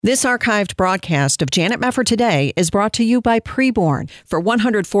This archived broadcast of Janet Mefford Today is brought to you by Preborn. For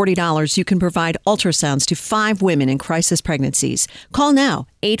 $140, you can provide ultrasounds to 5 women in crisis pregnancies. Call now,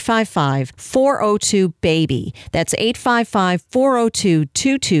 855-402-BABY. That's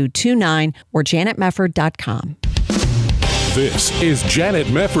 855-402-2229 or janetmefford.com. This is Janet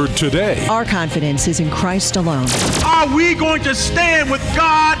Mefford Today. Our confidence is in Christ alone. Are we going to stand with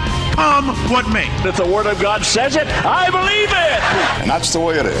God come what may? If the Word of God says it, I believe it. And that's the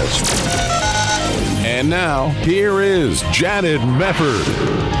way it is. And now, here is Janet Mefford.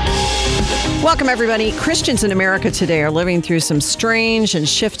 Welcome, everybody. Christians in America today are living through some strange and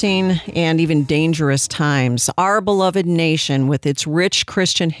shifting and even dangerous times. Our beloved nation, with its rich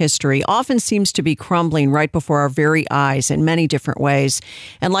Christian history, often seems to be crumbling right before our very eyes in many different ways.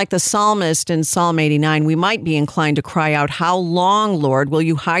 And like the psalmist in Psalm 89, we might be inclined to cry out, "How long, Lord? Will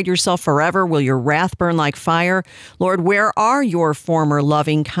you hide yourself forever? Will your wrath burn like fire? Lord, where are your former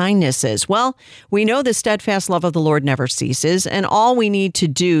loving kindnesses?" Well, we know the steadfast love of the Lord never ceases, and all we need to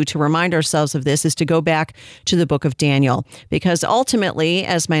do to remind ourselves of this is to go back to the book of Daniel, because ultimately,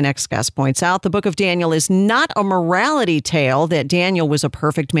 as my next guest points out, the book of Daniel is not a morality tale that Daniel was a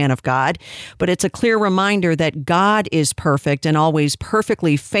perfect man of God, but it's a clear reminder that God is perfect and always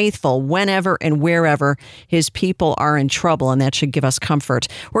perfectly faithful whenever and wherever his people are in trouble, and that should give us comfort.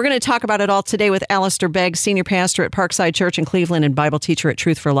 We're going to talk about it all today with Alistair Begg, senior pastor at Parkside Church in Cleveland and Bible teacher at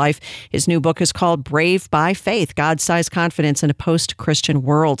Truth for Life. His new book is called Brave by Faith, God-Sized Confidence in a Post-Christian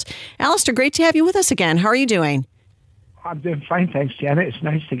World. Alistair, great to have you with us again. How are you doing? I'm doing fine, thanks, Janet. It's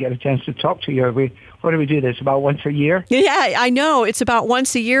nice to get a chance to talk to you. What do we do this, about once a year? Yeah, I know. It's about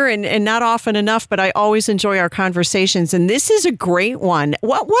once a year and not often enough, but I always enjoy our conversations. And this is a great one.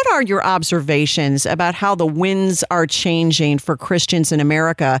 What are your observations about how the winds are changing for Christians in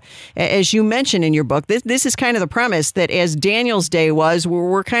America? As you mentioned in your book, this is kind of the premise that as Daniel's day was,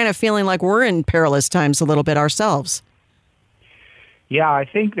 we're kind of feeling like we're in perilous times a little bit ourselves. Yeah, I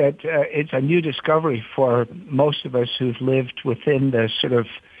think that it's a new discovery for most of us who've lived within the sort of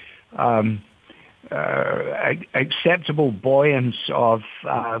acceptable buoyance of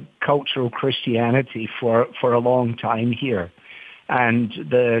cultural Christianity for a long time here. And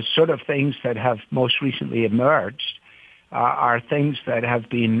the sort of things that have most recently emerged are things that have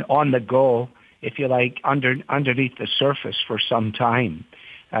been on the go, if you like, underneath the surface for some time,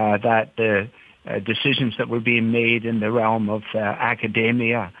 that the decisions that were being made in the realm of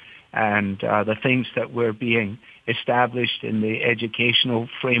academia and the things that were being established in the educational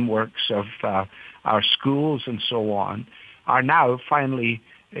frameworks of our schools and so on are now finally,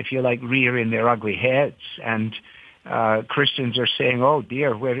 if you like, rearing their ugly heads. And Christians are saying, oh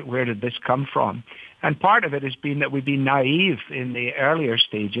dear, where did this come from? And part of it has been that we've been naive in the earlier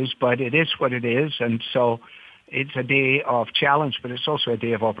stages, but it is what it is. And so it's a day of challenge, but it's also a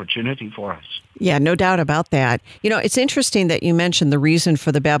day of opportunity for us. Yeah, no doubt about that. You know, it's interesting that you mentioned the reason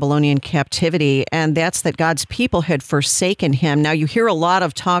for the Babylonian captivity, and that's that God's people had forsaken him. Now, you hear a lot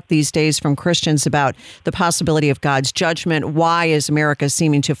of talk these days from Christians about the possibility of God's judgment. Why is America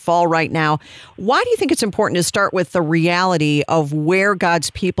seeming to fall right now? Why do you think it's important to start with the reality of where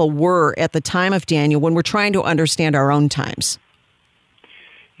God's people were at the time of Daniel when we're trying to understand our own times?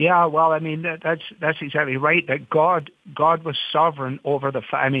 Yeah, well, I mean, that's exactly right. That God was sovereign over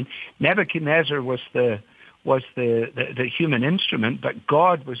Nebuchadnezzar was the human instrument, but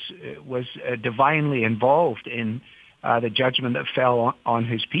God was divinely involved in the judgment that fell on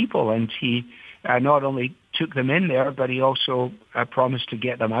his people, and he not only took them in there, but he also promised to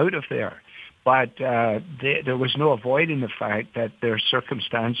get them out of there. But there was no avoiding the fact that their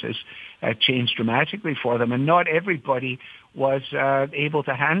circumstances changed dramatically for them, and not everybody was able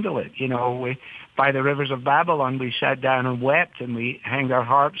to handle it. You know, by the rivers of Babylon, we sat down and wept, and we hanged our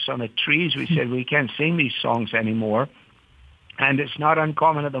harps on the trees. We said, we can't sing these songs anymore. And it's not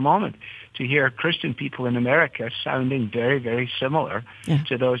uncommon at the moment to hear Christian people in America sounding very, very similar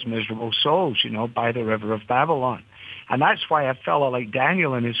to those miserable souls, you know, by the river of Babylon. And that's why a fellow like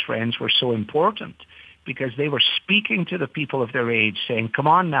Daniel and his friends were so important, because they were speaking to the people of their age, saying, come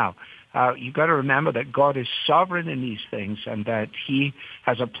on now, you've got to remember that God is sovereign in these things and that he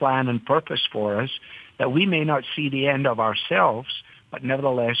has a plan and purpose for us, that we may not see the end of ourselves, but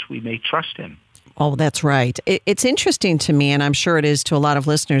nevertheless we may trust him. Oh, that's right. It's interesting to me, and I'm sure it is to a lot of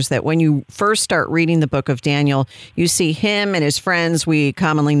listeners, that when you first start reading the book of Daniel, you see him and his friends, we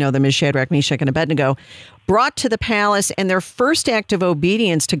commonly know them as Shadrach, Meshach, and Abednego, brought to the palace, and their first act of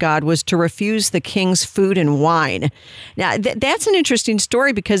obedience to God was to refuse the king's food and wine. Now, that's an interesting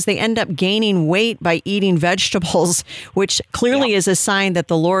story because they end up gaining weight by eating vegetables, which clearly is a sign that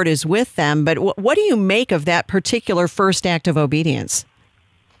the Lord is with them. But what do you make of that particular first act of obedience?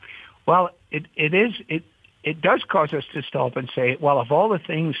 Well, it does cause us to stop and say, well, of all the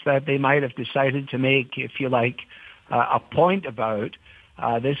things that they might have decided to make, if you like, a point about,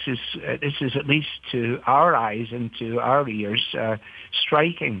 this is at least to our eyes and to our ears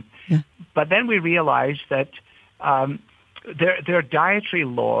striking. Yeah. But then we realize that their dietary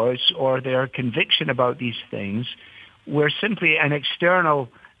laws or their conviction about these things were simply an external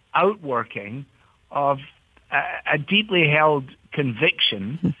outworking of a deeply held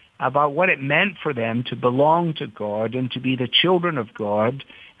conviction about what it meant for them to belong to God and to be the children of God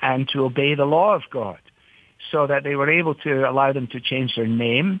and to obey the law of God, so that they were able to allow them to change their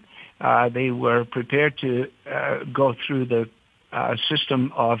name. They were prepared to go through the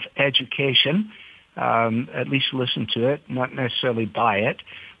system of education, at least listen to it, not necessarily buy it.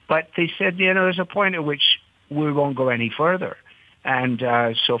 But they said, there's a point at which we won't go any further. And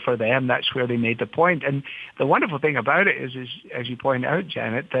so for them, that's where they made the point. And the wonderful thing about it is as you point out,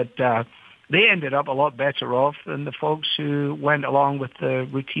 Janet, that they ended up a lot better off than the folks who went along with the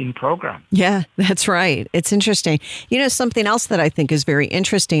routine program. Yeah, that's right. It's interesting. Something else that I think is very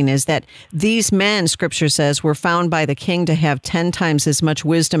interesting is that these men, Scripture says, were found by the king to have 10 times as much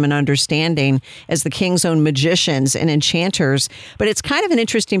wisdom and understanding as the king's own magicians and enchanters. But it's kind of an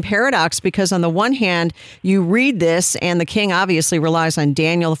interesting paradox because on the one hand, you read this and the king obviously relies on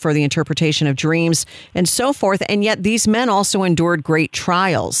Daniel for the interpretation of dreams and so forth. And yet these men also endured great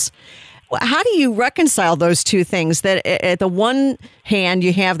trials. How do you reconcile those two things, that at the one hand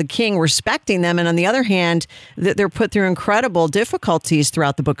you have the king respecting them, and on the other hand, that they're put through incredible difficulties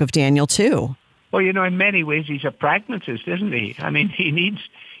throughout the book of Daniel too? Well, in many ways he's a pragmatist, isn't he? I mean, he needs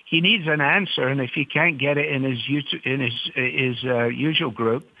an answer, and if he can't get it in his usual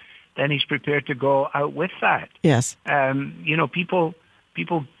group, then he's prepared to go out with that. Yes.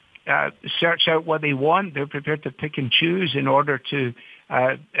 People search out what they want. They're prepared to pick and choose in order to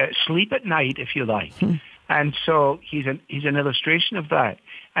sleep at night, if you like. And so he's an illustration of that.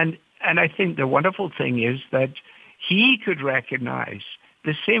 And I think the wonderful thing is that he could recognize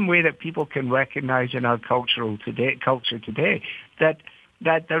the same way that people can recognize in our culture today that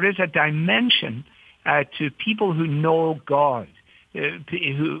there is a dimension to people who know God,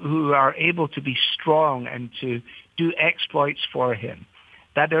 who are able to be strong and to do exploits for him,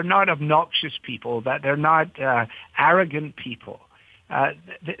 that they're not obnoxious people, that they're not arrogant people.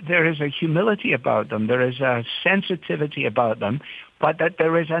 There is a humility about them. There is a sensitivity about them, but that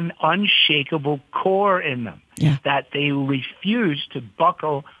there is an unshakable core in them, that they refuse to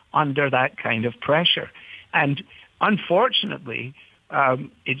buckle under that kind of pressure. And unfortunately,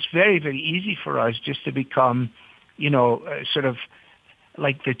 it's very, very easy for us just to become, sort of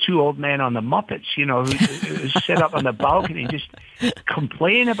like the two old men on the Muppets, who sit up on the balcony and just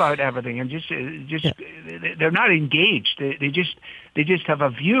complain about everything, and they're not engaged. They just have a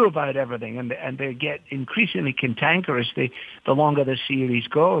view about everything, and they get increasingly cantankerous the longer the series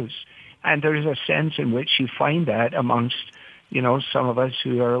goes. And there is a sense in which you find that amongst some of us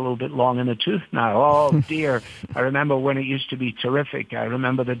who are a little bit long in the tooth now. Oh dear, I remember when it used to be terrific. I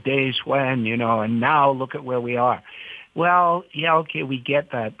remember the days when, and now look at where we are. Well, yeah, okay, we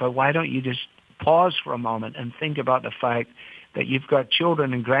get that, but why don't you just pause for a moment and think about the fact that you've got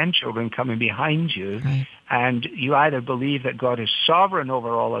children and grandchildren coming behind you, right, and you either believe that God is sovereign over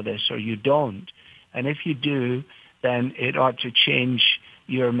all of this or you don't. And if you do, then it ought to change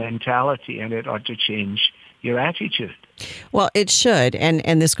your mentality and it ought to change your attitude. Well, it should.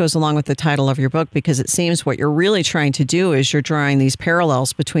 And this goes along with the title of your book, because it seems what you're really trying to do is you're drawing these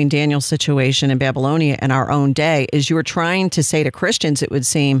parallels between Daniel's situation in Babylonia and our own day. Is you're trying to say to Christians, it would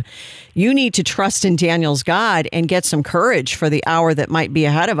seem, you need to trust in Daniel's God and get some courage for the hour that might be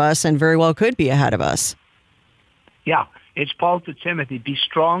ahead of us and very well could be ahead of us. Yeah, it's Paul to Timothy, be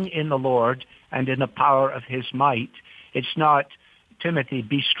strong in the Lord and in the power of his might. It's not, Timothy,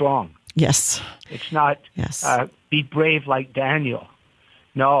 be strong. Yes. It's not be brave like Daniel.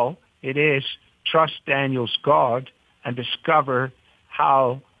 No, it is trust Daniel's God and discover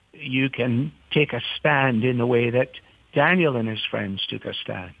how you can take a stand in the way that Daniel and his friends took a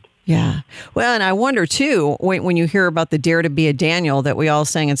stand. Yeah. Well, and I wonder, too, when you hear about the Dare to be a Daniel that we all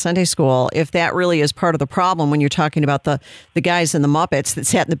sang in Sunday school, if that really is part of the problem when you're talking about the guys in the Muppets that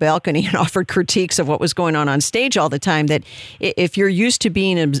sat in the balcony and offered critiques of what was going on stage all the time, that if you're used to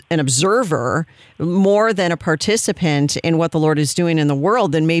being an observer more than a participant in what the Lord is doing in the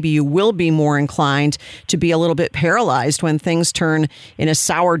world, then maybe you will be more inclined to be a little bit paralyzed when things turn in a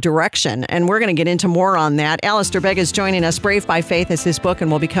sour direction. And we're going to get into more on that. Alistair Begg is joining us. Brave by Faith is his book, and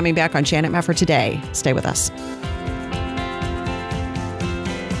we'll be coming back on Janet Mefford Today. Stay with us.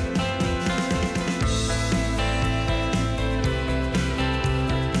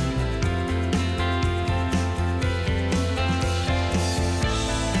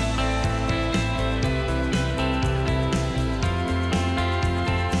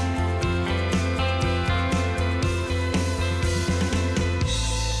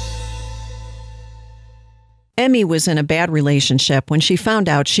 Emmy was in a bad relationship when she found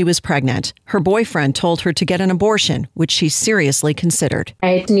out she was pregnant. Her boyfriend told her to get an abortion, which she seriously considered.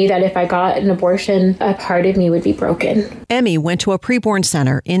 I knew that if I got an abortion, a part of me would be broken. Emmy went to a preborn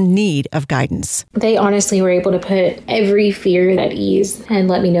center in need of guidance. They honestly were able to put every fear at ease and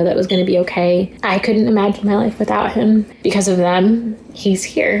let me know that it was going to be okay. I couldn't imagine my life without him. Because of them, he's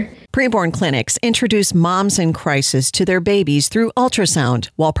here. Preborn clinics introduce moms in crisis to their babies through ultrasound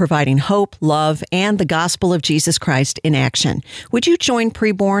while providing hope, love, and the gospel of Jesus Christ in action. Would you join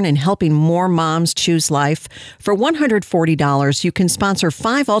Preborn in helping more moms choose life? For $140, you can sponsor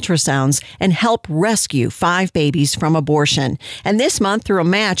 5 ultrasounds and help rescue 5 babies from abortion. And this month, through a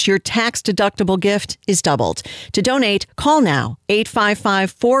match, your tax-deductible gift is doubled. To donate, call now,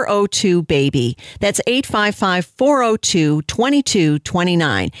 855-402-BABY. That's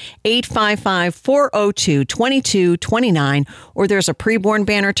 855-402-2229. 855-402-2229, or there's a Preborn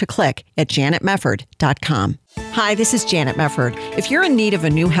banner to click at janetmefford.com. Hi, this is Janet Mefford. If you're in need of a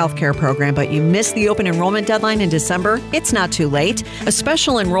new healthcare program but you missed the open enrollment deadline in December, it's not too late. A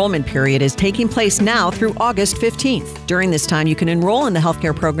special enrollment period is taking place now through August 15th. During this time, you can enroll in the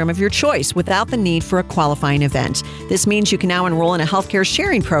healthcare program of your choice without the need for a qualifying event. This means you can now enroll in a healthcare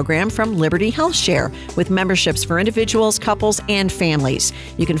sharing program from Liberty Health Share with memberships for individuals, couples, and families.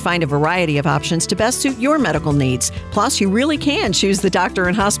 You can find a variety of options to best suit your medical needs. Plus, you really can choose the doctor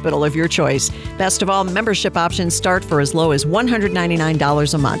and hospital of your choice. Best of all, membership options start for as low as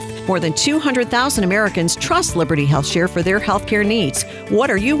 $199 a month. More than 200,000 Americans trust Liberty Health Share for their healthcare needs.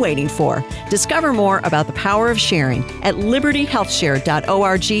 What are you waiting for? Discover more about the power of sharing at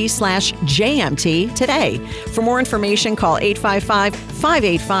libertyhealthshare.org/JMT today. For more information, call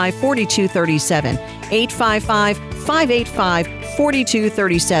 855-585-4237,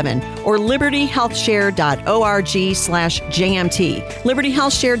 855-585-4237, or libertyhealthshare.org/JMT,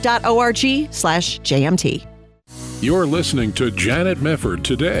 libertyhealthshare.org/JMT. You're listening to Janet Mefford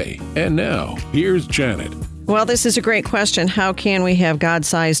today. And now, here's Janet. Well, this is a great question. How can we have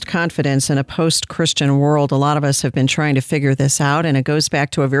God-sized confidence in a post-Christian world? A lot of us have been trying to figure this out, and it goes back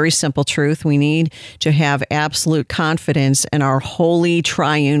to a very simple truth. We need to have absolute confidence in our holy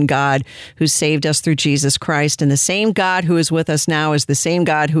triune God who saved us through Jesus Christ. And the same God who is with us now is the same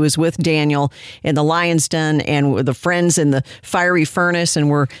God who is with Daniel in the lion's den and with the friends in the fiery furnace. And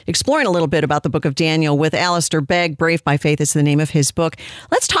we're exploring a little bit about the book of Daniel with Alistair Begg. Brave by Faith is the name of his book.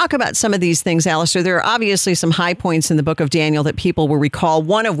 Let's talk about some of these things, Alistair. There are obviously some high points in the book of Daniel that people will recall,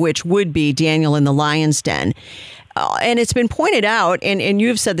 one of which would be Daniel in the lion's den. And it's been pointed out, and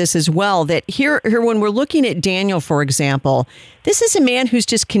you've said this as well, that here when we're looking at Daniel, for example, this is a man who's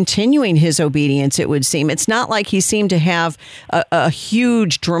just continuing his obedience, it would seem. It's not like he seemed to have a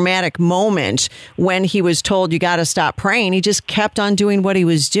huge dramatic moment when he was told, you got to stop praying. He just kept on doing what he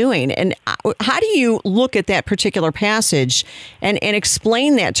was doing. And how do you look at that particular passage and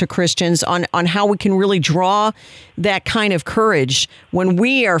explain that to Christians on how we can really draw that kind of courage when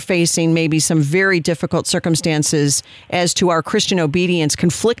we are facing maybe some very difficult circumstances as to our Christian obedience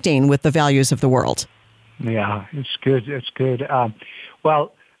conflicting with the values of the world? Yeah, it's good. It's good.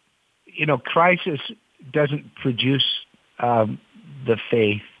 Well, crisis doesn't produce the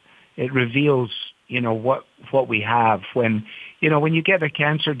faith. It reveals, what we have. When you get a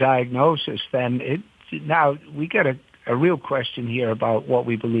cancer diagnosis, then now we get a real question here about what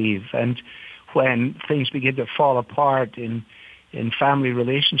we believe. And when things begin to fall apart in family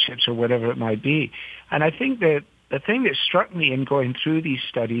relationships or whatever it might be. And I think that the thing that struck me in going through these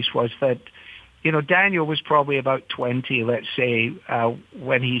studies was that, Daniel was probably about 20, let's say,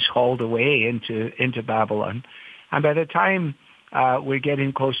 when he's hauled away into Babylon. And by the time we're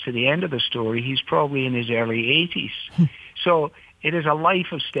getting close to the end of the story, he's probably in his early 80s. So it is a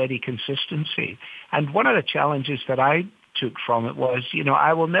life of steady consistency. And one of the challenges that I took from it was,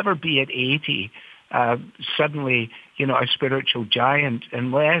 I will never be at 80 suddenly, a spiritual giant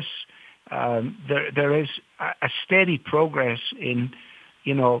unless there is a steady progress in,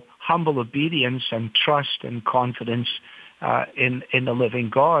 humble obedience and trust and confidence in the living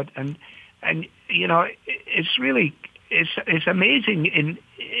God. And it's really, it's amazing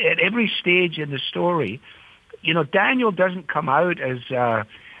at every stage in the story. Daniel doesn't come out as a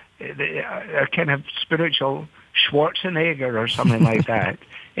kind of spiritual Schwarzenegger or something like that.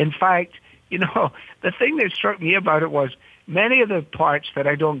 In fact, the thing that struck me about it was many of the parts that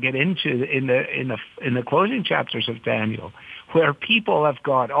I don't get into in the closing chapters of Daniel, where people have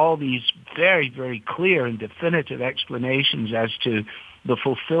got all these very, very clear and definitive explanations as to the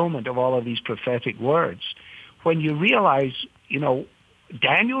fulfillment of all of these prophetic words. When you realize,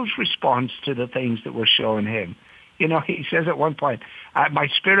 Daniel's response to the things that were shown him, he says at one point, my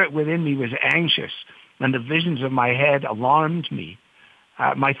spirit within me was anxious. and the visions of my head alarmed me.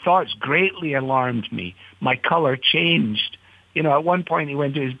 My thoughts greatly alarmed me. My color changed. At one point he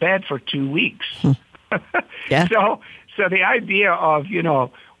went to his bed for 2 weeks. Yeah. So the idea of,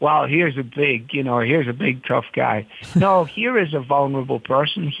 well, here's a big tough guy. No, here is a vulnerable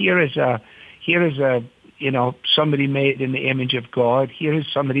person. Here is a somebody made in the image of God. Here is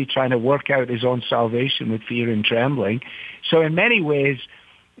somebody trying to work out his own salvation with fear and trembling. So in many ways,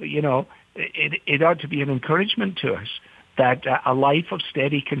 it ought to be an encouragement to us that a life of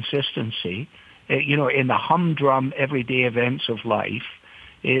steady consistency, in the humdrum everyday events of life,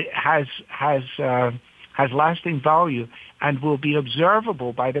 it has lasting value and will be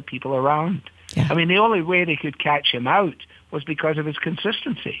observable by the people around. Yeah. I mean, the only way they could catch him out was because of his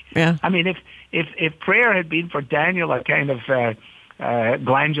consistency. Yeah. I mean, if prayer had been for Daniel a kind of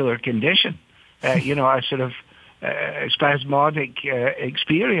glandular condition, a sort of spasmodic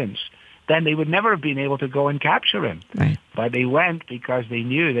experience, then they would never have been able to go and capture him. Right. But they went because they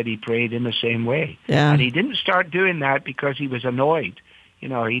knew that he prayed in the same way. Yeah. And he didn't start doing that because he was annoyed. He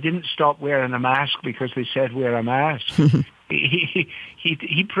didn't stop wearing a mask because they said wear a mask.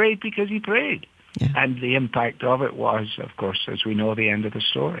 He prayed because he prayed. Yeah. And the impact of it was, of course, as we know, the end of the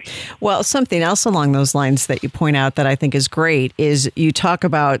story. Well, something else along those lines that you point out that I think is great is you talk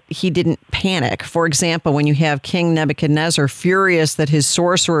about he didn't panic. For example, when you have King Nebuchadnezzar furious that his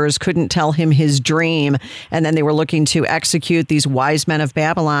sorcerers couldn't tell him his dream, and then they were looking to execute these wise men of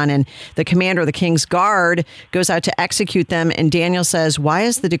Babylon, and the commander of the king's guard goes out to execute them, and Daniel says, "Why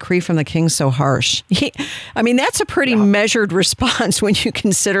is the decree from the king so harsh?" That's a pretty measured response when you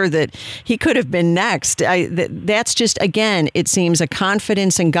consider that he could have been next. That's just, again, it seems a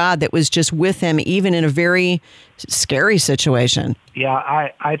confidence in God that was just with him, even in a very scary situation. Yeah,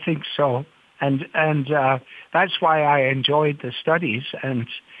 I think so. And that's why I enjoyed the studies. And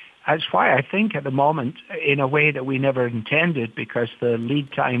that's why I think at the moment, in a way that we never intended, because the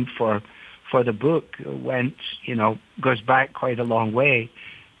lead time for the book goes back quite a long way.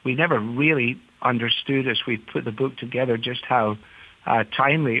 We never really understood as we put the book together just how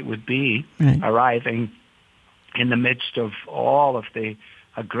timely it would be, right, arriving in the midst of all of the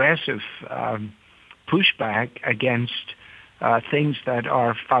aggressive pushback against things that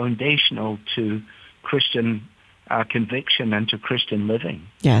are foundational to Christian conviction and to Christian living.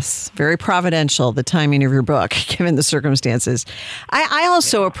 Yes, very providential, the timing of your book, given the circumstances. I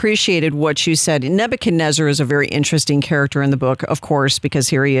also appreciated what you said. Nebuchadnezzar is a very interesting character in the book, of course, because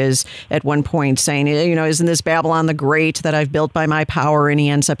here he is at one point saying, isn't this Babylon the Great that I've built by my power? And he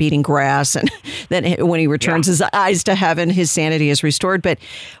ends up eating grass. And then when he returns his eyes to heaven, his sanity is restored. But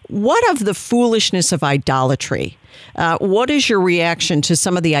what of the foolishness of idolatry? What is your reaction to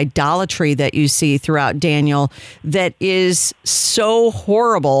some of the idolatry that you see throughout Daniel that is so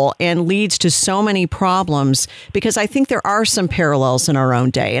horrible and leads to so many problems? Because I think there are some parallels in our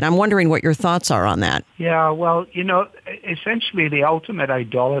own day, and I'm wondering what your thoughts are on that. Yeah, well, essentially the ultimate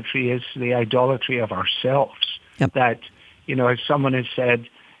idolatry is the idolatry of ourselves. Yep. That, as someone has said,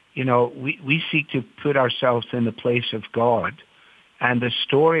 we seek to put ourselves in the place of God. And the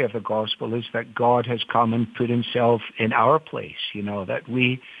story of the gospel is that God has come and put himself in our place, that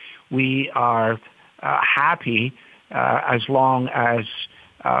we are happy as long as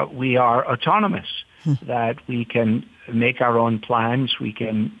we are autonomous, that we can make our own plans, we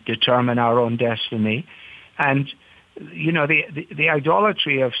can determine our own destiny. And, the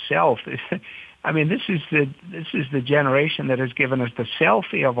idolatry of self, this is the generation that has given us the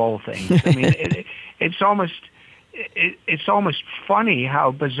selfie of all things. It's almost funny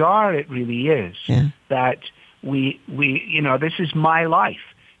how bizarre it really is that we this is my life.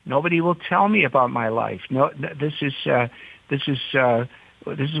 Nobody will tell me about my life. No, this is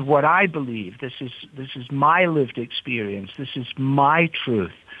what I believe. This is my lived experience. This is my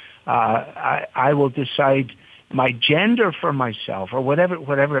truth. I will decide my gender for myself, or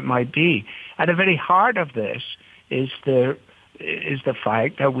whatever it might be. At the very heart of this is the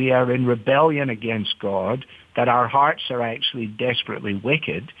fact that we are in rebellion against God, that our hearts are actually desperately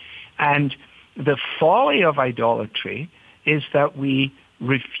wicked. And the folly of idolatry is that we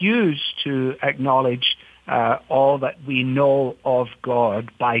refuse to acknowledge all that we know of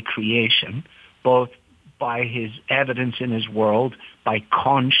God by creation, both by his evidence in his world, by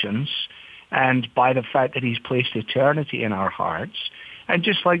conscience, and by the fact that he's placed eternity in our hearts. And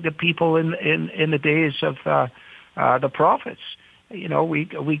just like the people in the days of the prophets,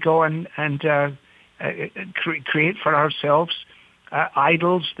 we go and create for ourselves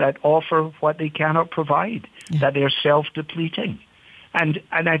idols that offer what they cannot provide, that they're self-depleting. And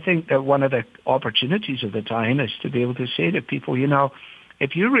I think that one of the opportunities of the time is to be able to say to people,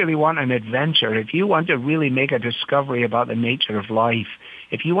 if you really want an adventure, if you want to really make a discovery about the nature of life,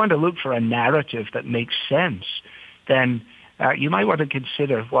 if you want to look for a narrative that makes sense, then you might want to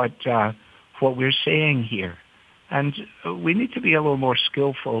consider what we're saying here. And we need to be a little more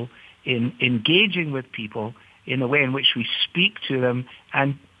skillful in engaging with people in the way in which we speak to them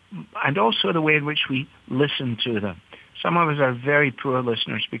and also the way in which we listen to them. Some of us are very poor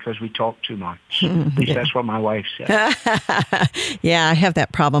listeners because we talk too much. At least that's what my wife said. Yeah, I have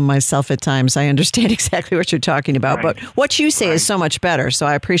that problem myself at times. I understand exactly what you're talking about. Right. But what you say is so much better, so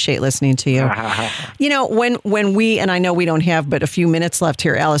I appreciate listening to you. You know, when we, and I know we don't have but a few minutes left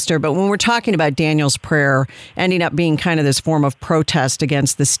here, Alistair, but when we're talking about Daniel's prayer ending up being kind of this form of protest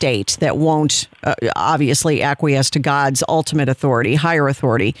against the state that won't obviously acquiesce to God's ultimate authority, higher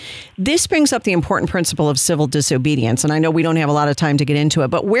authority, this brings up the important principle of civil disobedience. And I know we don't have a lot of time to get into it,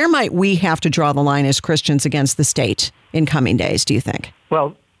 but where might we have to draw the line as Christians against the state in coming days, do you think?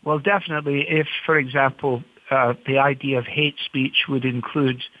 Well, definitely if, for example, the idea of hate speech would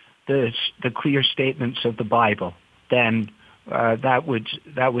include the clear statements of the Bible, then that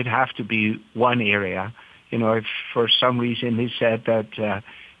would have to be one area. You know, if for some reason they said that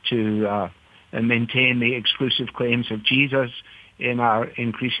to maintain the exclusive claims of Jesus in our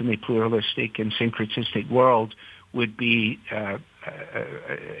increasingly pluralistic and syncretistic world would be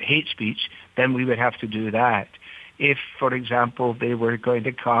hate speech, then we would have to do that. If, for example, they were going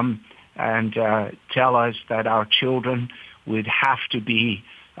to come and tell us that our children would have to be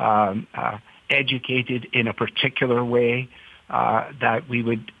educated in a particular way, that we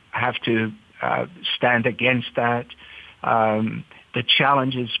would have to stand against that. The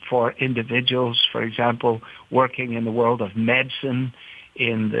challenges for individuals, for example, working in the world of medicine,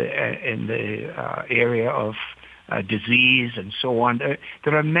 in the area of disease and so on.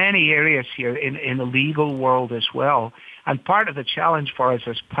 There are many areas here in the legal world as well. And part of the challenge for us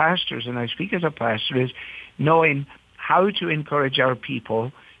as pastors, and I speak as a pastor, is knowing how to encourage our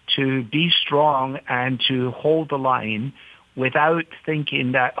people to be strong and to hold the line without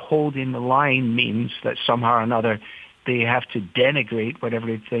thinking that holding the line means that somehow or another they have to denigrate what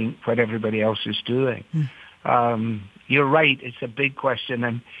everybody else is doing. You're right, it's a big question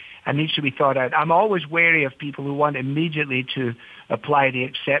and needs to be thought out. I'm always wary of people who want immediately to apply the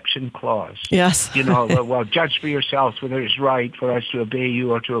exception clause. Yes. You know, well, judge for yourselves whether it's right for us to obey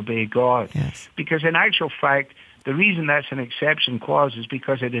you or to obey God. Yes. Because in actual fact, the reason that's an exception clause is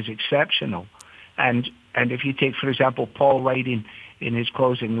because it is exceptional. And if you take, for example, Paul writing in his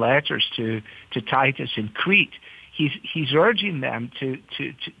closing letters to Titus in Crete, he's urging them to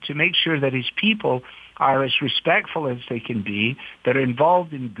make sure that his people are as respectful as they can be, that are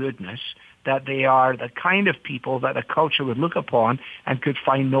involved in goodness, that they are the kind of people that a culture would look upon and could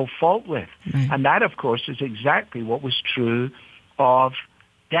find no fault with. Right. And that, of course, is exactly what was true of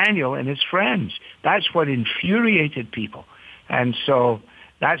Daniel and his friends. That's what infuriated people. And so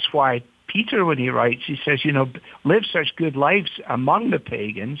that's why Peter, when he writes, he says, you know, live such good lives among the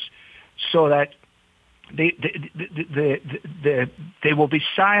pagans so that they will be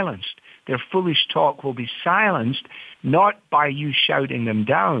silenced. Their foolish talk will be silenced, not by you shouting them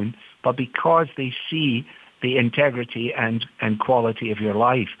down, but because they see the integrity and quality of your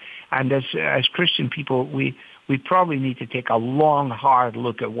life. And as Christian people, we probably need to take a long, hard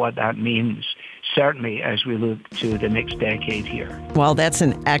look at what that means, certainly as we look to the next decade here. Well, that's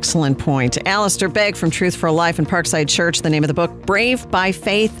an excellent point. Alistair Begg from Truth for Life and Parkside Church, the name of the book, Brave by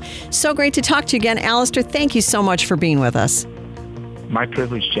Faith. So great to talk to you again. Alistair, thank you so much for being with us. My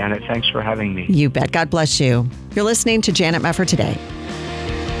privilege, Janet. Thanks for having me. You bet. God bless you. You're listening to Janet Mefford Today.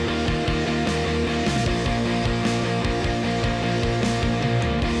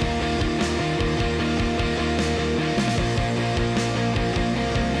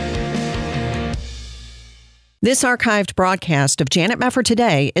 This archived broadcast of Janet Mefford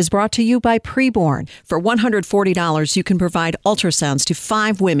Today is brought to you by Preborn. For $140, you can provide ultrasounds to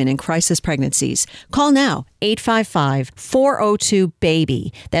 5 women in crisis pregnancies. Call now,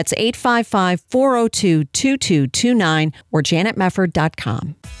 855-402-BABY. That's 855-402-2229 or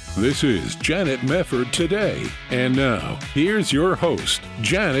janetmefford.com. This is Janet Mefford Today. And now, here's your host,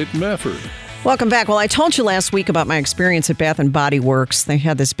 Janet Mefford. Welcome back. Well, I told you last week about my experience at Bath & Body Works. They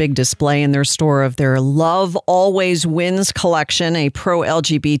had this big display in their store of their Love Always Wins collection, a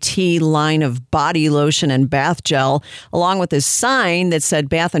pro-LGBT line of body lotion and bath gel, along with this sign that said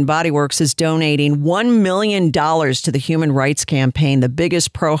Bath & Body Works is donating $1 million to the Human Rights Campaign, the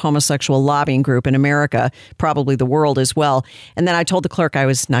biggest pro-homosexual lobbying group in America, probably the world as well. And then I told the clerk I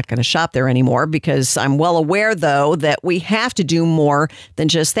was not going to shop there anymore because I'm well aware, though, that we have to do more than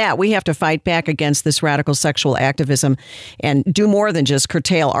just that. We have to fight back back against this radical sexual activism and do more than just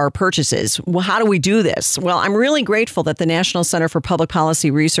curtail our purchases. Well, how do we do this? Well, I'm really grateful that the National Center for Public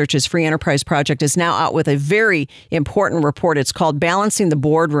Policy Research's Free Enterprise Project is now out with a very important report. It's called Balancing the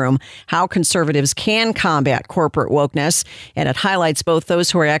Boardroom, How Conservatives Can Combat Corporate Wokeness. And it highlights both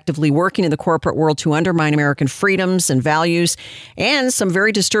those who are actively working in the corporate world to undermine American freedoms and values and some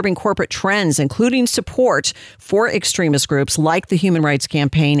very disturbing corporate trends, including support for extremist groups like the Human Rights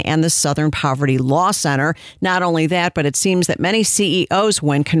Campaign and the Southern Poverty Law Center. Not only that, but it seems that many CEOs,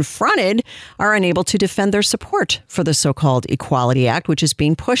 when confronted, are unable to defend their support for the so-called Equality Act, which is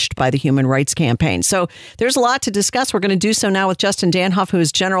being pushed by the Human Rights Campaign. So there's a lot to discuss. We're going to do so now with Justin Danhof, who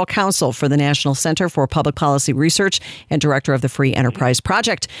is General Counsel for the National Center for Public Policy Research and Director of the Free Enterprise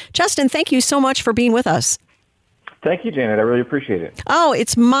Project. Justin, thank you so much for being with us. Thank you, Janet. I really appreciate it. Oh,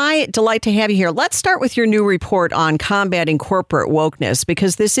 it's my delight to have you here. Let's start with your new report on combating corporate wokeness,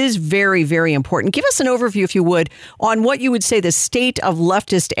 because this is very, very important. Give us an overview, if you would, on what you would say the state of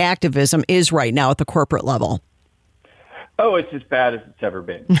leftist activism is right now at the corporate level. Oh, it's as bad as it's ever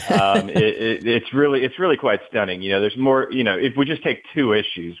been. It's really quite stunning. There's more. If we just take two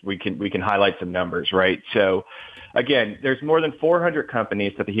issues, we can highlight some numbers, right? So, again, there's more than 400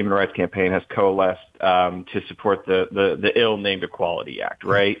 companies that the Human Rights Campaign has coalesced to support the ill-named Equality Act,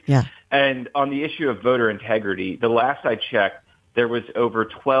 right? Yeah. And on the issue of voter integrity, the last I checked, there was over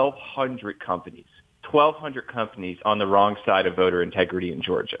 1,200 companies on the wrong side of voter integrity in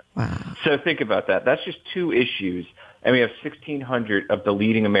Georgia. Wow. So think about that. That's just two issues. And we have 1,600 of the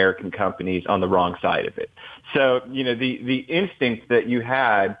leading American companies on the wrong side of it. So, the instinct that you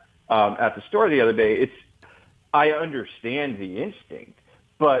had at the store the other day, I understand the instinct,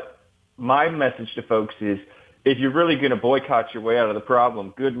 but my message to folks is, if you're really going to boycott your way out of the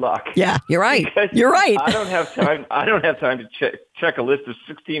problem, good luck. Yeah, you're right. You're right. I don't have time to check a list of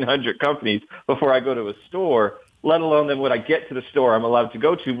 1,600 companies before I go to a store, let alone then when I get to the store I'm allowed to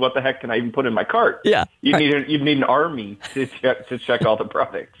go to, what the heck can I even put in my cart? Yeah. You need an army to check all the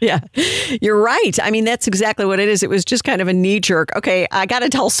products. Yeah, you're right. I mean, that's exactly what it is. It was just kind of a knee jerk. Okay, I got to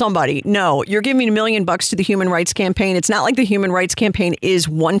tell somebody, no, you're giving $1 million to the Human Rights Campaign. It's not like the Human Rights Campaign is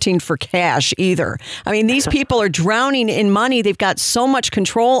wanting for cash either. I mean, these people are drowning in money. They've got so much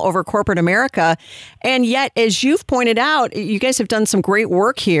control over corporate America. And yet, as you've pointed out, you guys have done some great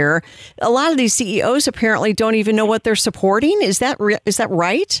work here. A lot of these CEOs apparently don't even know what they're supporting. Is that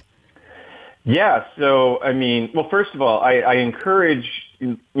right? Yeah. So, I mean, well, first of all, I encourage,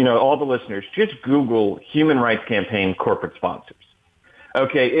 all the listeners, just Google Human Rights Campaign corporate sponsors.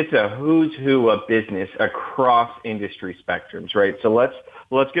 Okay. It's a who's who of business across industry spectrums, right? So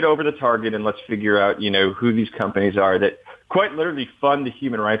let's get over the target and let's figure out, who these companies are that quite literally fund the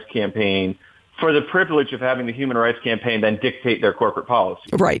Human Rights Campaign for the privilege of having the Human Rights Campaign then dictate their corporate policy.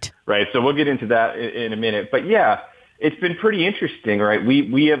 Right. Right. So we'll get into that in a minute. But yeah, it's been pretty interesting, right?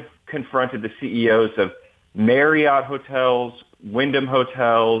 We have confronted the CEOs of Marriott Hotels, Wyndham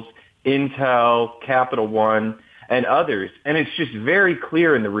Hotels, Intel, Capital One, and others. And it's just very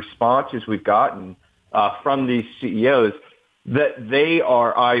clear in the responses we've gotten from these CEOs that they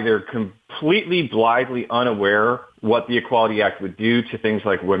are either completely blithely unaware what the Equality Act would do to things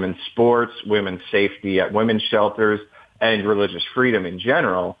like women's sports, women's safety at women's shelters, and religious freedom in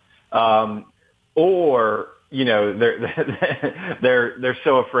general, or they're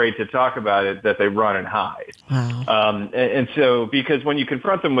so afraid to talk about it that they run and hide. Wow. And so, because when you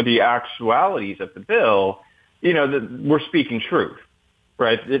confront them with the actualities of the bill, we're speaking truth,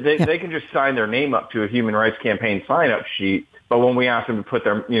 right? They can just sign their name up to a Human Rights Campaign sign-up sheet, but when we ask them to put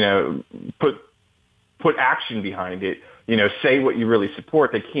their, put action behind it, say what you really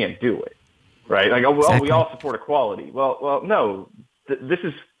support, they can't do it, right? Like, Exactly. We all support equality. Well, no, this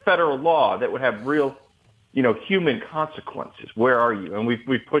is federal law that would have real, human consequences. Where are you? And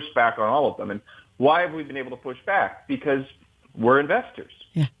we've pushed back on all of them. And why have we been able to push back? Because we're investors.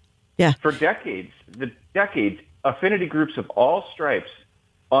 Yeah. Yeah. For decades, affinity groups of all stripes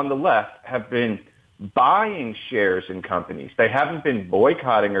on the left have been buying shares in companies. They haven't been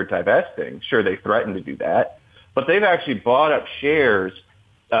boycotting or divesting. Sure, they threatened to do that, but they've actually bought up shares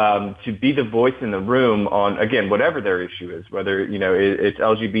to be the voice in the room on, again, whatever their issue is, whether, it's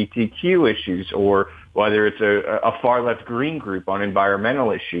LGBTQ issues or whether it's a far left green group on environmental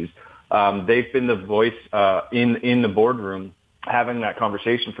issues. They've been the voice in the boardroom having that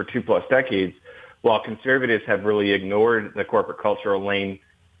conversation for 2+ decades, while conservatives have really ignored the corporate cultural lane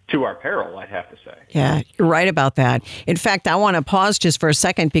to our peril, I'd have to say. Yeah, you're right about that. In fact, I want to pause just for a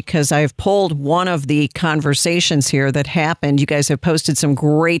second because I've pulled one of the conversations here that happened. You guys have posted some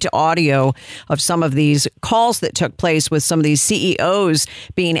great audio of some of these calls that took place with some of these CEOs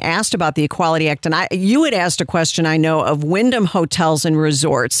being asked about the Equality Act. And you had asked a question, I know, of Wyndham Hotels and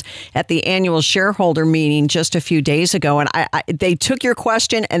Resorts at the annual shareholder meeting just a few days ago. And they took your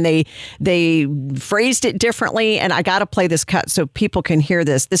question and they phrased it differently. And I got to play this cut so people can hear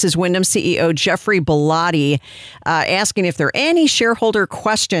this. This is Wyndham CEO Jeffrey Bellotti asking if there are any shareholder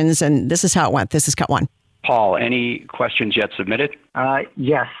questions. And this is how it went. This is cut one. Paul, any questions yet submitted?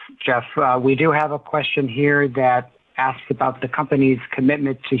 Yes, Jeff. We do have a question here that asks about the company's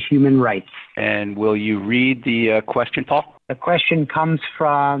commitment to human rights. And will you read the question, Paul? The question comes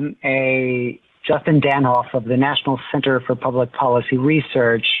from a Justin Danhoff of the National Center for Public Policy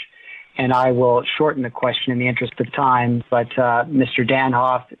Research. And I will shorten the question in the interest of time, but Mr.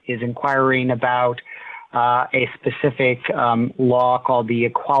 Danhoff is inquiring about a specific law called the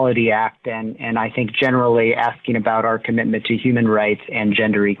Equality Act, and I think generally asking about our commitment to human rights and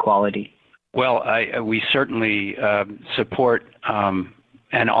gender equality. Well, we certainly support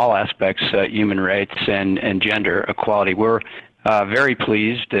in all aspects human rights and gender equality. We're very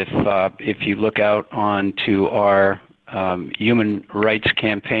pleased if you look out onto our human rights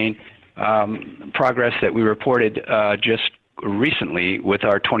campaign. Progress that we reported just recently with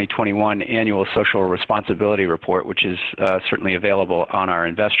our 2021 annual social responsibility report, which is certainly available on our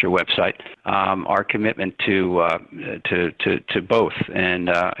investor website. Our commitment to both, and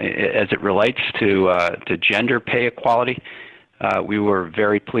as it relates to gender pay equality, we were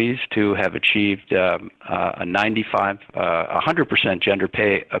very pleased to have achieved a 100% gender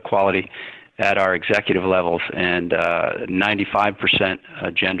pay equality at our executive levels and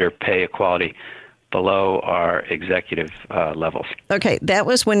 95% gender pay equality below our executive levels. Okay, that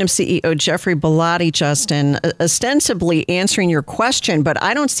was Wyndham CEO Jeffrey Bellotti, Justin, ostensibly answering your question, but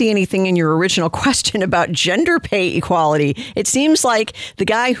I don't see anything in your original question about gender pay equality. It seems like the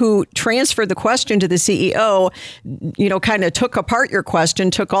guy who transferred the question to the CEO, kind of took apart your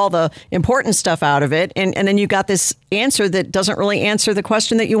question, took all the important stuff out of it, and then you got this answer that doesn't really answer the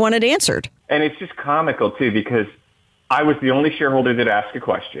question that you wanted answered. And it's just comical, too, because I was the only shareholder that asked a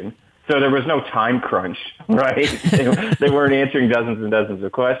question. So there was no time crunch, right? They weren't answering dozens and dozens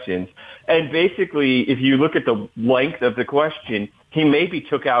of questions. And basically, if you look at the length of the question, he maybe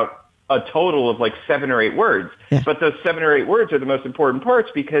took out a total of like 7 or 8 words. Yeah. But those 7 or 8 words are the most important parts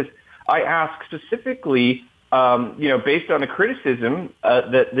because I asked specifically, based on a criticism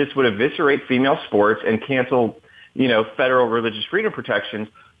that this would eviscerate female sports and cancel, federal religious freedom protections,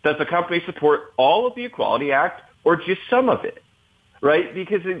 does the company support all of the Equality Act or just some of it? Right?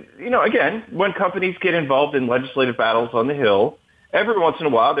 Because, again, when companies get involved in legislative battles on the Hill, every once in a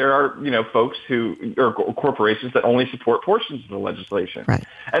while there are, folks or corporations that only support portions of the legislation. Right.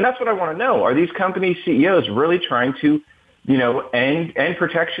 And that's what I want to know. Are these company CEOs really trying to, end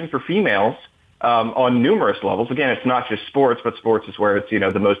protection for females on numerous levels? Again, it's not just sports, but sports is where it's,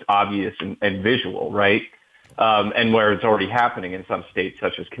 the most obvious and visual, right? And where it's already happening in some states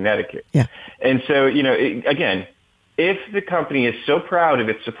such as Connecticut. Yeah. And so, again, if the company is so proud of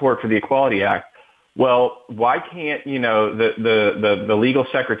its support for the Equality Act, well, why can't, the legal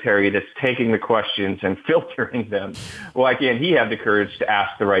secretary that's taking the questions and filtering them, why can't he have the courage to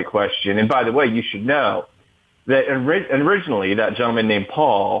ask the right question? And by the way, you should know that originally that gentleman named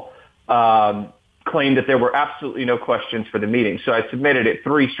Paul claimed that there were absolutely no questions for the meeting. So I submitted it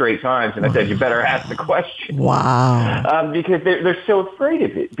 3 straight times, and I said, you better ask the question. Wow. Because they're so afraid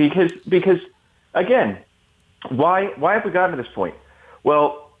of it. Because again, why have we gotten to this point?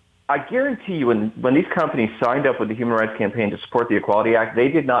 Well, I guarantee you when these companies signed up with the Human Rights Campaign to support the Equality Act, they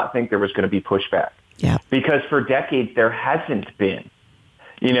did not think there was going to be pushback. Yeah. Because for decades there hasn't been.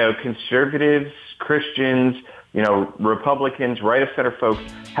 Conservatives, Christians, Republicans, right-of-center folks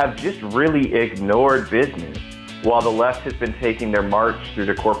have just really ignored business while the left has been taking their march through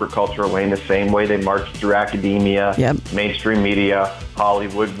the corporate cultural lane the same way they marched through academia, mainstream media,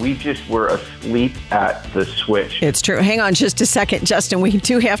 Hollywood. We just were asleep at the switch. It's true. Hang on just a second, Justin. We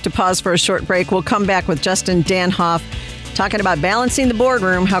do have to pause for a short break. We'll come back with Justin Danhoff talking about balancing the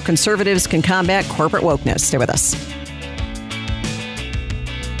boardroom, how conservatives can combat corporate wokeness. Stay with us.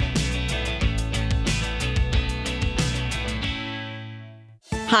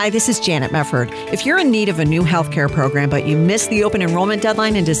 Hi, this is Janet Mefford. If you're in need of a new healthcare program but you missed the open enrollment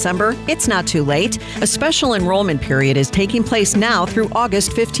deadline in December, it's not too late. A special enrollment period is taking place now through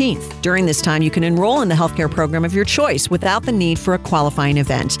August 15th. During this time, you can enroll in the healthcare program of your choice without the need for a qualifying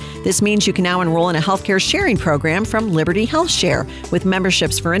event. This means you can now enroll in a healthcare sharing program from Liberty Health Share with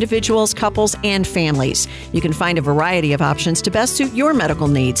memberships for individuals, couples, and families. You can find a variety of options to best suit your medical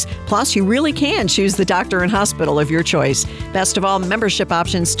needs. Plus, you really can choose the doctor and hospital of your choice. Best of all, membership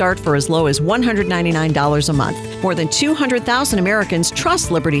options start for as low as $199 a month. More than 200,000 Americans trust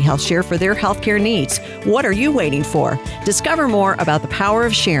Liberty Health Share for their healthcare needs. What are you waiting for? Discover more about the power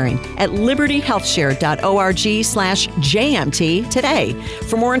of sharing at libertyhealthshare.org/JMT today.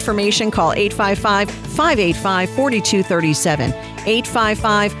 For more information, call 855-585-4237,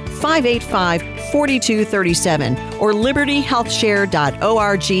 855-585-4237, or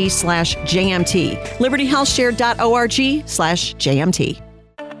libertyhealthshare.org/JMT, libertyhealthshare.org/JMT.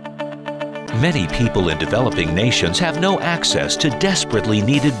 Many people in developing nations have no access to desperately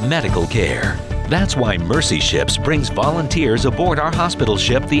needed medical care. That's why Mercy Ships brings volunteers aboard our hospital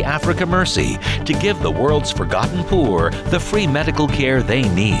ship, the Africa Mercy, to give the world's forgotten poor the free medical care they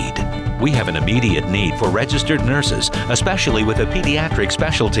need. We have an immediate need for registered nurses, especially with a pediatric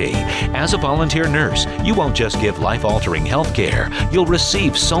specialty. As a volunteer nurse, you won't just give life-altering health care, you'll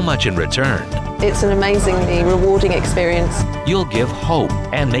receive so much in return. It's an amazingly rewarding experience. You'll give hope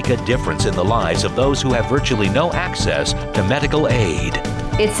and make a difference in the lives of those who have virtually no access to medical aid.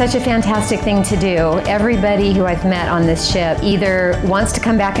 It's such a fantastic thing to do. Everybody who I've met on this ship either wants to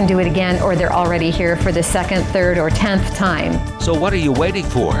come back and do it again, or they're already here for the second, third, or 10th time. So what are you waiting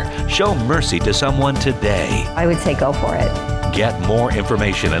for? Show mercy to someone today. I would say go for it. Get more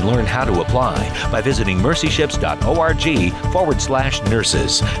information and learn how to apply by visiting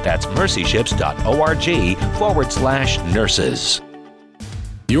mercyships.org/nurses. That's mercyships.org/nurses.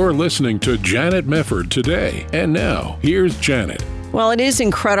 You're listening to Janet Mefford today. And now, here's Janet. Well, it is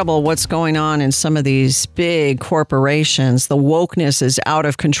incredible what's going on in some of these big corporations. The wokeness is out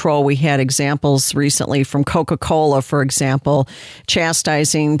of control. We had examples recently from Coca-Cola, for example,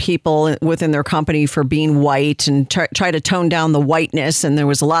 chastising people within their company for being white and try to tone down the whiteness. And there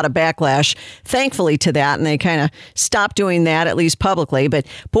was a lot of backlash, thankfully, to that. And they kind of stopped doing that, at least publicly. But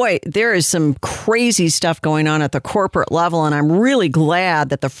boy, there is some crazy stuff going on at the corporate level. And I'm really glad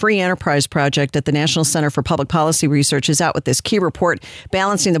that the Free Enterprise Project at the National Center for Public Policy Research is out with this key report,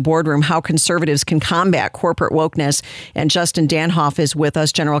 Balancing the Boardroom, How Conservatives Can Combat Corporate Wokeness. And Justin Danhoff is with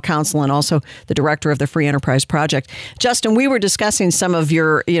us, General Counsel and also the Director of the Free Enterprise Project. Justin, we were discussing some of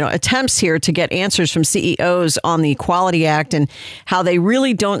your attempts here to get answers from CEOs on the Equality Act and how they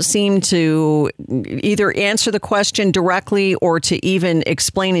really don't seem to either answer the question directly or to even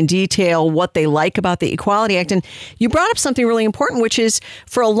explain in detail what they like about the Equality Act. And you brought up something really important, which is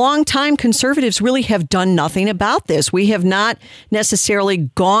for a long time, conservatives really have done nothing about this. We have not necessarily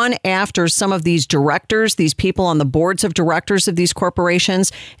gone after some of these directors, these people on the boards of directors of these corporations,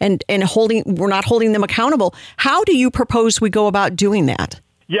 and we're not holding them accountable. How do you propose we go about doing that?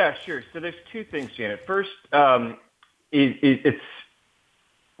 Yeah, sure. So there's two things, Janet. First, it's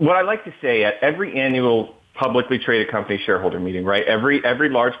what I like to say at every annual publicly traded company shareholder meeting, right? Every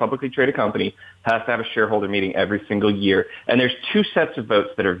large publicly traded company has to have a shareholder meeting every single year. And there's two sets of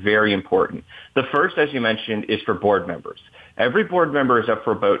votes that are very important. The first, as you mentioned, is for board members. Every board member is up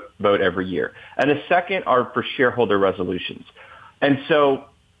for a vote every year. And the second are for shareholder resolutions. And so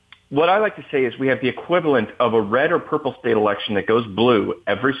what I like to say is we have the equivalent of a red or purple state election that goes blue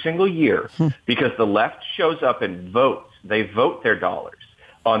every single year because the left shows up and votes. They vote their dollars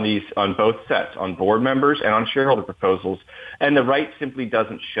on both sets, on board members and on shareholder proposals, and the right simply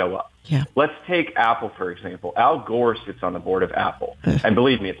doesn't show up. Yeah. Let's take Apple, for example. Al Gore sits on the board of Apple. And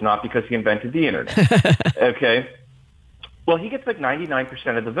believe me, it's not because he invented the internet. Okay? Well, he gets like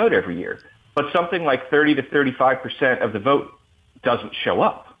 99% of the vote every year, but something like 30 to 35% of the vote doesn't show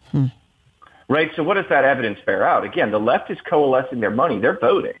up. Right? So what does that evidence bear out? Again, the left is coalescing their money. They're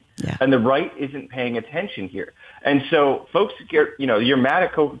voting. Yeah. And the right isn't paying attention here. And so folks get, you're mad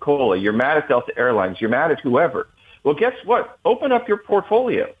at Coca-Cola, you're mad at Delta Airlines, you're mad at whoever. Well, guess what? Open up your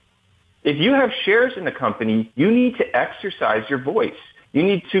portfolio. If you have shares in the company, you need to exercise your voice. You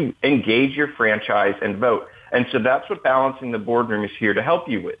need to engage your franchise and vote. And so that's what Balancing the Boardroom is here to help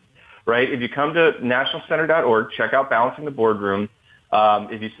you with, right? If you come to nationalcenter.org, check out Balancing the Boardroom.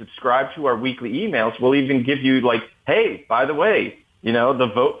 If you subscribe to our weekly emails, we'll even give you hey, by the way,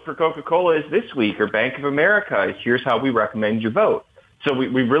 the vote for Coca-Cola is this week, or Bank of America. Here's how we recommend you vote. So we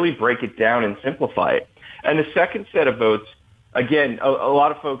really break it down and simplify it. And the second set of votes again, a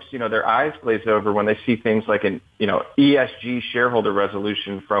lot of folks, their eyes glaze over when they see things like an, ESG shareholder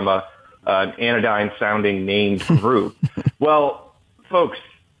resolution from an anodyne-sounding named group. Well, folks,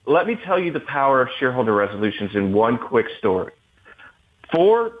 let me tell you the power of shareholder resolutions in one quick story.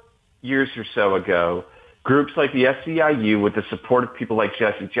 4 years or so ago, groups like the SEIU, with the support of people like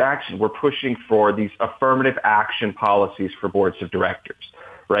Jesse Jackson, were pushing for these affirmative action policies for boards of directors.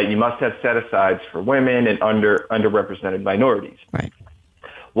 Right? You must have set-asides for women and underrepresented minorities. Right.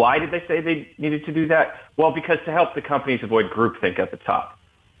 Why did they say they needed to do that? Well, because to help the companies avoid groupthink at the top.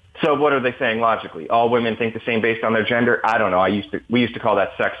 So what are they saying logically? All women think the same based on their gender? I don't know. We used to call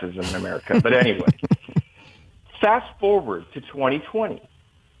that sexism in America. But anyway, fast forward to 2020.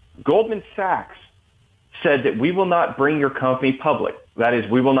 Goldman Sachs said that we will not bring your company public. That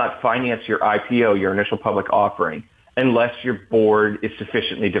is, we will not finance your IPO, your initial public offering, unless your board is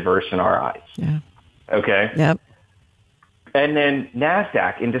sufficiently diverse in our eyes. Yeah. Okay? Yep. And then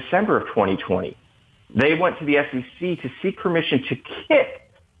NASDAQ in December of 2020, they went to the SEC to seek permission to kick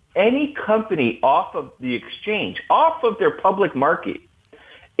any company off of the exchange, off of their public market,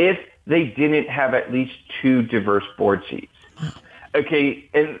 if they didn't have at least 2 diverse board seats. Wow. Okay,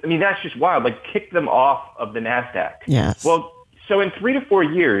 and I mean, that's just wild. Like, kick them off of the NASDAQ. Yes. Well, so in 3 to 4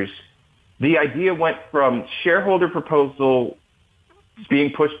 years, the idea went from shareholder proposal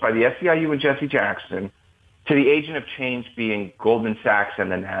being pushed by the SEIU and Jesse Jackson to the agent of change being Goldman Sachs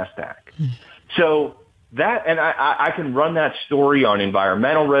and the NASDAQ. So that, and I can run that story on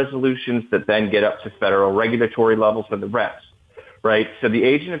environmental resolutions that then get up to federal regulatory levels and the rest, right? So the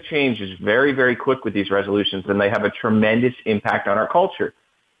agent of change is very, very quick with these resolutions, and they have a tremendous impact on our culture.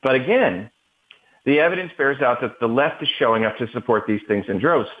 But again, the evidence bears out that the left is showing up to support these things in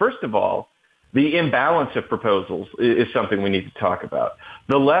droves. First of all, the imbalance of proposals is something we need to talk about.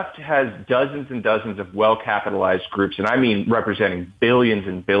 The left has dozens and dozens of well-capitalized groups, and I mean representing billions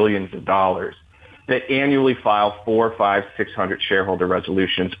and billions of dollars, that annually file 400, 500, 600 shareholder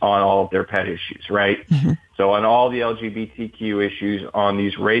resolutions on all of their pet issues, right? Mm-hmm. So on all the LGBTQ issues, on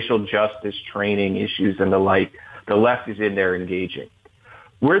these racial justice training issues and the like, the left is in there engaging.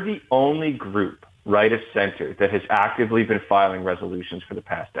 We're the only group, right of center, that has actively been filing resolutions for the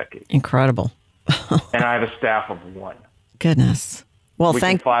past decade. Incredible. And I have a staff of 1. Goodness. Well, we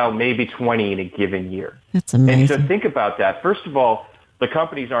can file maybe 20 in a given year. That's amazing. And so think about that. First of all, the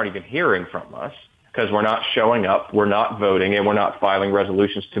companies aren't even hearing from us because we're not showing up, we're not voting, and we're not filing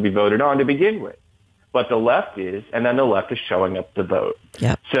resolutions to be voted on to begin with. But the left is, and then the left is showing up to vote.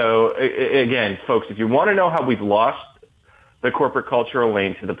 Yep. So again, folks, if you want to know how we've lost the corporate cultural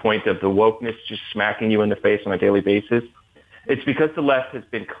lane to the point of the wokeness just smacking you in the face on a daily basis, it's because the left has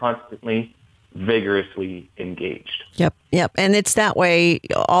been constantly, vigorously engaged. Yep. And it's that way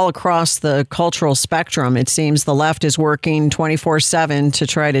all across the cultural spectrum. It seems the left is working 24/7 to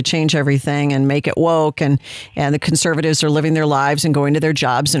try to change everything and make it woke. And the conservatives are living their lives and going to their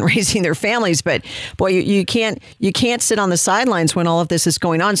jobs and raising their families. But boy, you can't sit on the sidelines when all of this is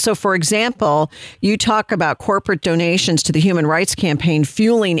going on. So, for example, you talk about corporate donations to the Human Rights Campaign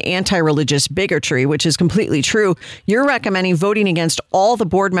fueling anti-religious bigotry, which is completely true. You're recommending voting against all the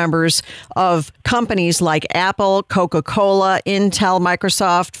board members of companies like Apple, Coca-Cola, Intel,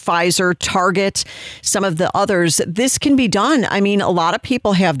 Microsoft, Pfizer, Target, some of the others. This can be done. I mean, a lot of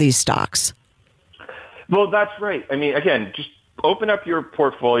people have these stocks. Well, that's right. I mean, again, just open up your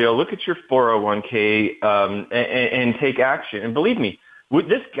portfolio, look at your 401k, and take action. And believe me,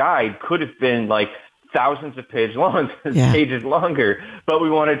 this guide could have been like thousands of pages longer, but we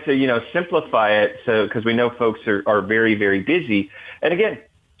wanted to, simplify it because we know folks are very, very busy. And again,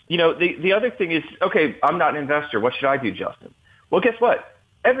 the other thing is, okay, I'm not an investor. What should I do, Justin? Well, guess what?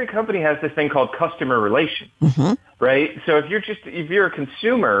 Every company has this thing called customer relations, right? So if you're a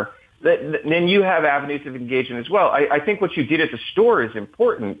consumer, then you have avenues of engagement as well. I think what you did at the store is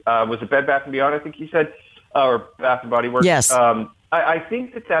important. Was it Bed Bath & Beyond, I think you said, or Bath & Body Works? Yes. I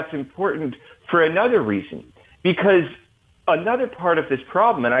think that's important for another reason, because another part of this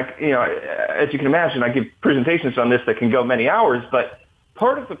problem, and as you can imagine, I give presentations on this that can go many hours, but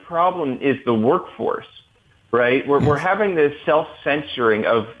part of the problem is the workforce, right? We're having this self-censoring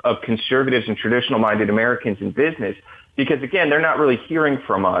of conservatives and traditional-minded Americans in business because, again, they're not really hearing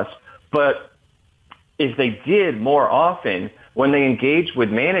from us. But if they did more often, when they engage with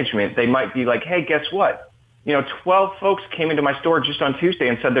management, they might be like, hey, guess what? 12 folks came into my store just on Tuesday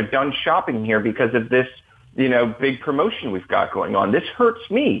and said they're done shopping here because of this, big promotion we've got going on. This hurts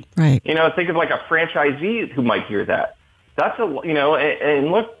me. Right. Think of like a franchisee who might hear that. That's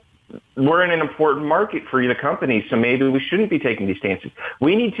and look, we're in an important market for the company, so maybe we shouldn't be taking these stances.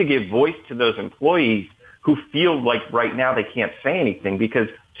 We need to give voice to those employees who feel like right now they can't say anything because,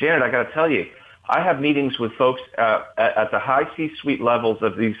 Janet, I got to tell you, I have meetings with folks at the high C-suite levels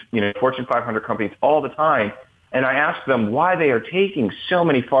of these, Fortune 500 companies all the time, and I ask them why they are taking so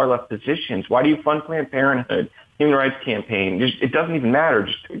many far-left positions. Why do you fund Planned Parenthood, Human Rights Campaign? It doesn't even matter.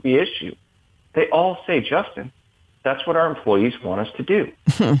 Just take the issue. They all say, Justin, that's what our employees want us to do.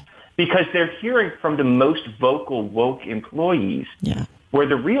 Because they're hearing from the most vocal, woke employees where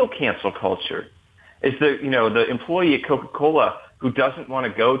the real cancel culture is the employee at Coca-Cola who doesn't want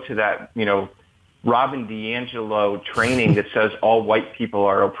to go to that, Robin DiAngelo training that says all white people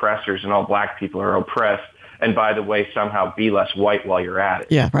are oppressors and all black people are oppressed. And by the way, somehow be less white while you're at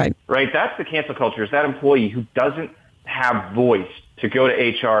it. Yeah, right. Right? That's the cancel culture, is that employee who doesn't have voice to go to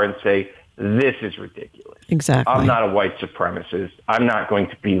HR and say, this is ridiculous. Exactly. I'm not a white supremacist. I'm not going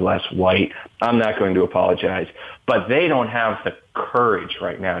to be less white. I'm not going to apologize. But they don't have the courage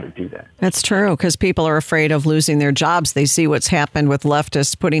right now to do that. That's true, because people are afraid of losing their jobs. They see what's happened with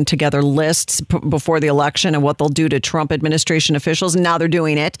leftists putting together lists before the election and what they'll do to Trump administration officials. And now they're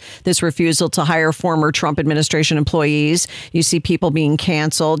doing it. This refusal to hire former Trump administration employees. You see people being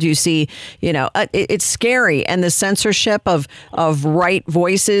canceled. You see, it's scary. And the censorship of right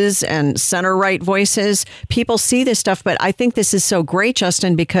voices and center right voices. People see this stuff. But I think this is so great,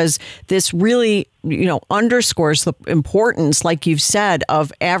 Justin, because this really underscores the importance, like you've said,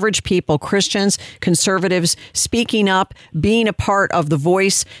 of average people, Christians, conservatives, speaking up, being a part of the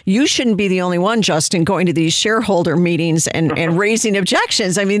voice. You shouldn't be the only one, Justin, going to these shareholder meetings and raising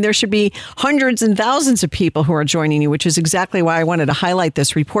objections. I mean, there should be hundreds and thousands of people who are joining you, which is exactly why I wanted to highlight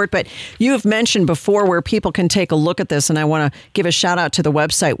this report. But you have mentioned before where people can take a look at this, and I want to give a shout out to the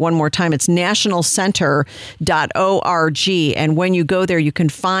website one more time. It's nationalcenter.org. And when you go there, you can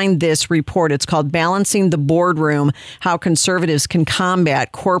find this report. It's called Balancing the Boardroom, How Conservatives Can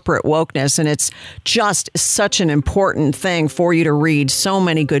Combat Corporate Wokeness. And it's just such an important thing for you to read. So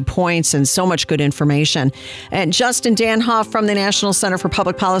many good points and so much good information. And Justin Danhof from the National Center for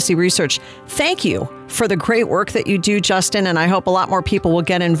Public Policy Research, thank you for the great work that you do, Justin. And I hope a lot more people will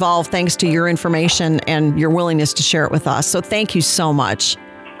get involved thanks to your information and your willingness to share it with us. So thank you so much.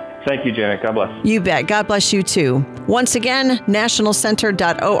 Thank you, Janet. God bless. You bet. God bless you, too. Once again,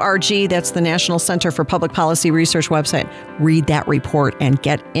 nationalcenter.org. That's the National Center for Public Policy Research website. Read that report and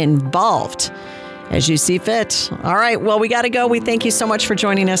get involved as you see fit. All right. Well, we got to go. We thank you so much for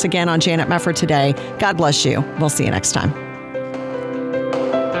joining us again on Janet Mefford today. God bless you. We'll see you next time.